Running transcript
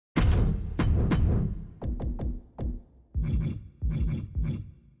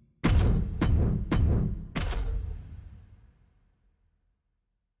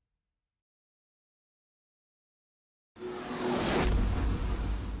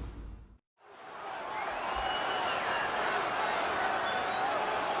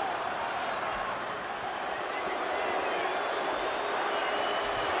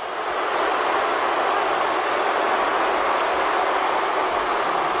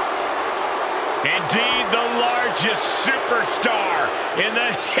Indeed, the largest superstar in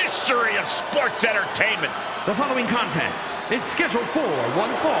the history of sports entertainment. The following contest is scheduled for one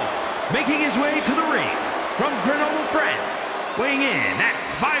fall. Making his way to the ring from Grenoble, France, weighing in at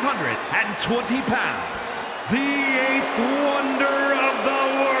 520 pounds, the eighth wonder of the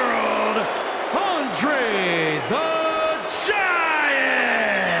world, Andre the Giant!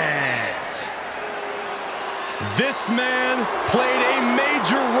 This man played a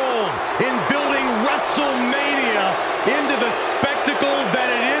major role in building WrestleMania into the spectacle that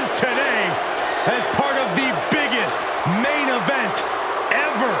it is today as part of the biggest main event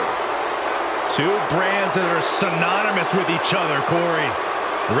ever. Two brands that are synonymous with each other, Corey.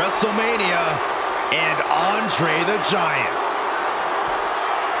 WrestleMania and Andre the Giant.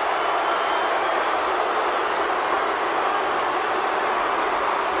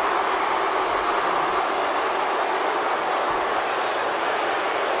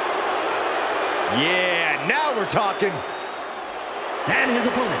 Yeah, now we're talking. And his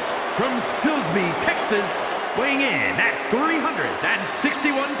opponent from Silsbee, Texas, weighing in at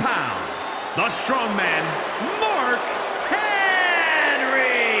 361 pounds, the strongman, Mark Henry.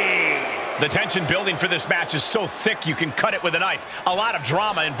 The tension building for this match is so thick you can cut it with a knife. A lot of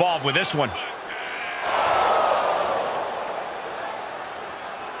drama involved with this one.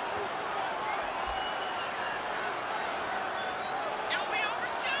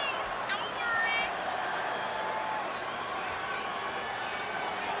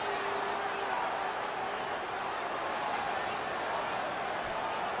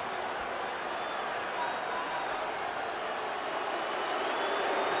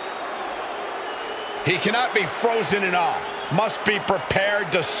 He cannot be frozen in awe. Must be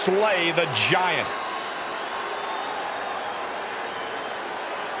prepared to slay the Giant.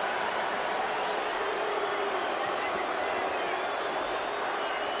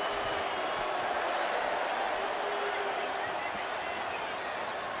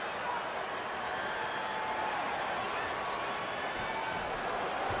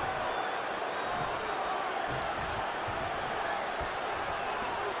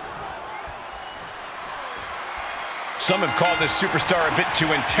 Some have called this superstar a bit too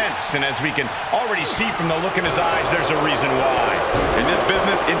intense, and as we can already see from the look in his eyes, there's a reason why. In this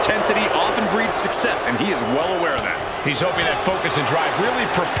business, intensity often breeds success, and he is well aware of that. He's hoping that focus and drive really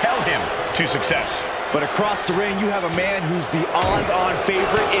propel him to success. But across the ring, you have a man who's the odds-on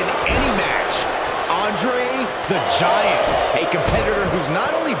favorite in any match. Andre the Giant, a competitor who's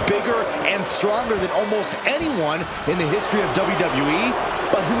not only bigger and stronger than almost anyone in the history of WWE,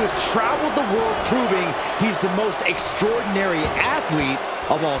 but who has traveled the world proving he's the most extraordinary athlete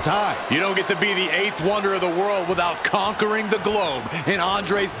of all time. You don't get to be the eighth wonder of the world without conquering the globe, and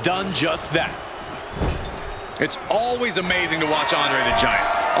Andre's done just that. It's always amazing to watch Andre the Giant.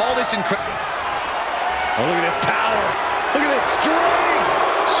 All this incredible... Oh, look at this power. Look at this strength.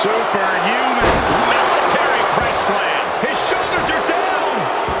 Superhuman military press slam. His shoulders are down.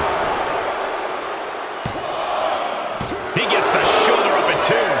 He gets the shoulder up in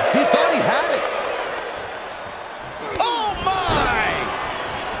two. He thought he had it. Oh, my.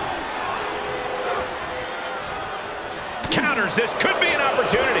 Counters. This could be an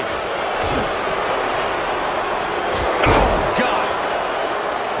opportunity. Oh, God.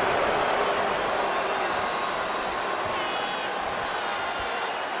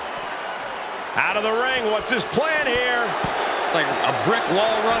 Out of the ring, what's his plan here? Like a brick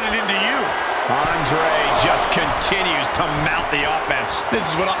wall running into you. Andre just continues to mount the offense. This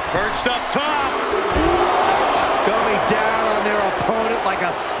is what I'm perched up top. What? Coming down on their opponent like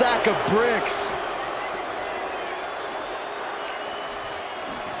a sack of bricks.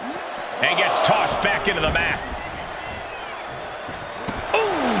 And gets tossed back into the mat.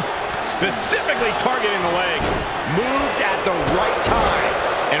 Ooh! Specifically targeting the leg. Moved at the right time.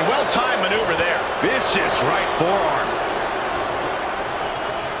 And well-timed maneuver there. Vicious right forearm.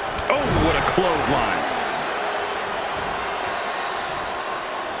 Oh, what a clothesline.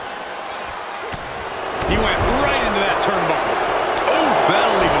 He went right into that turnbuckle. Oh,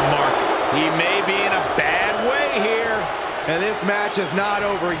 that'll leave a mark. He may be in a bad way here. And this match is not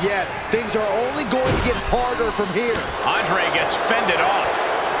over yet. Things are only going to get harder from here. Andre gets fended off.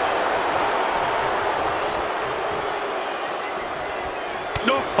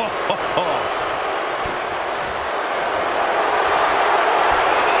 No.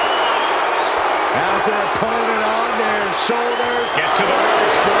 Has their opponent on their shoulders. Get to the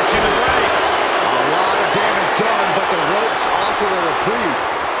ropes, forcing the break. A lot of damage done, but the ropes offer a reprieve.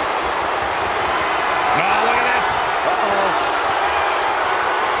 Oh, look at this. Uh-oh.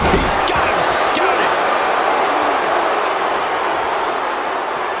 He's got him scouted.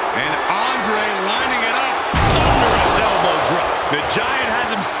 Giant has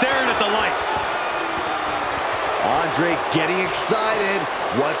him staring at the lights. Andre getting excited.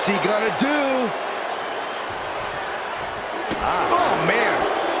 What's he gonna do? Oh, man.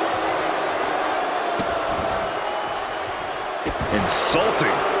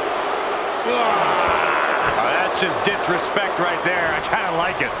 Insulting. That's just disrespect right there. I kind of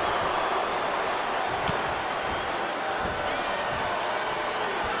like it.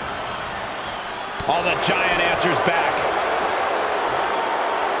 Oh, the Giant answers back.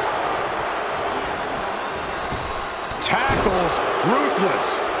 Tackles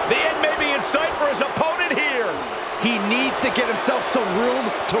ruthless. The end may be in sight for his opponent here. He needs to get himself some room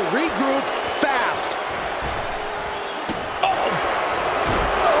to regroup fast. Oh,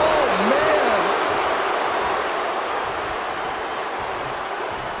 man.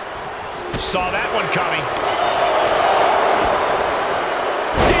 Saw that one coming.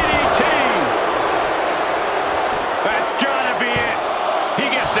 DDT. That's gotta be it. He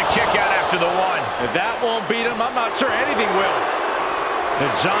gets the kick out after the one. If that won't beat him, I'm not sure anything will. The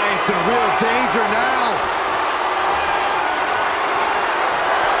Giant's in real danger now.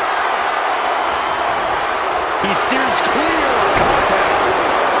 He steers clear of contact.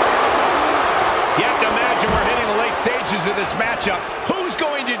 You have to imagine we're hitting the late stages of this matchup. Who's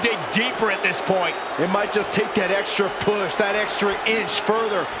going to dig deeper at this point? It might just take that extra push, that extra inch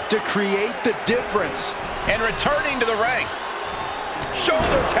further to create the difference. And returning to the ring.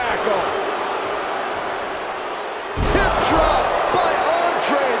 Shoulder tackle. Hip drop by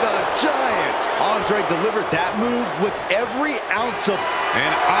Andre the Giant. Andre delivered that move with every ounce of...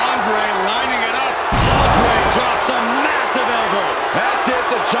 And Andre lining it up. Andre drops a massive elbow. That's it.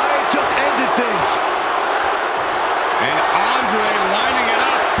 The Giant just ended things. And Andre lining it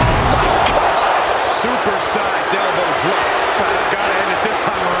up. My gosh. Super-sized elbow drop. That's got to end it this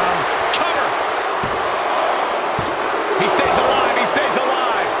time around. Cover. He stays alive. He stays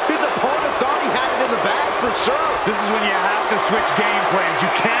alive. His opponent thought he had it in the bag for sure. This is when you have to switch game plans.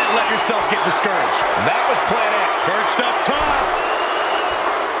 You can't let yourself get discouraged. That was plan A. Perched up top.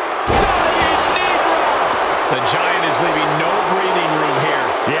 The Giant is leaving no breathing room here.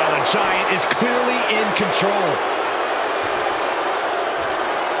 Yeah, the Giant is clearly in control.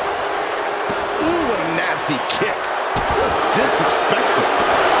 Ooh, what a nasty kick. Just disrespectful.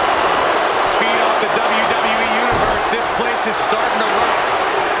 Feed off the WWE Universe. This place is starting to rock.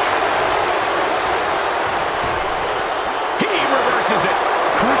 He reverses it.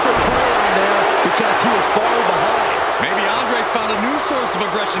 Crucial turnaround there because he was falling behind. Maybe Andre's found a new source of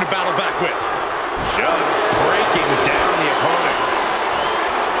aggression to battle back with. Just breaking down the opponent.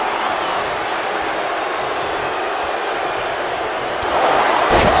 Oh,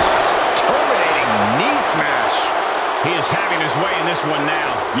 gosh. Terminating knee smash. He is having his way in this one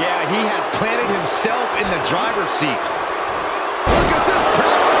now. Yeah, he has planted himself in the driver's seat. Look at this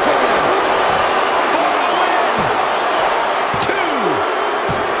power slam. For the win. 2.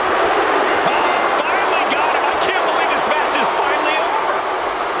 Finally got him. I can't believe this match is finally over.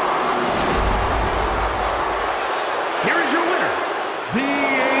 Here is your winner, the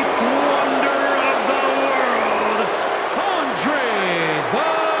 8th wonder of the world, Andre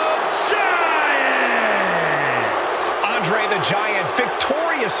the Giant! Andre the Giant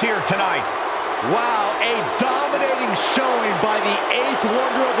victorious here tonight. Wow, a dominating showing by the 8th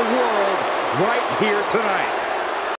wonder of the world right here tonight.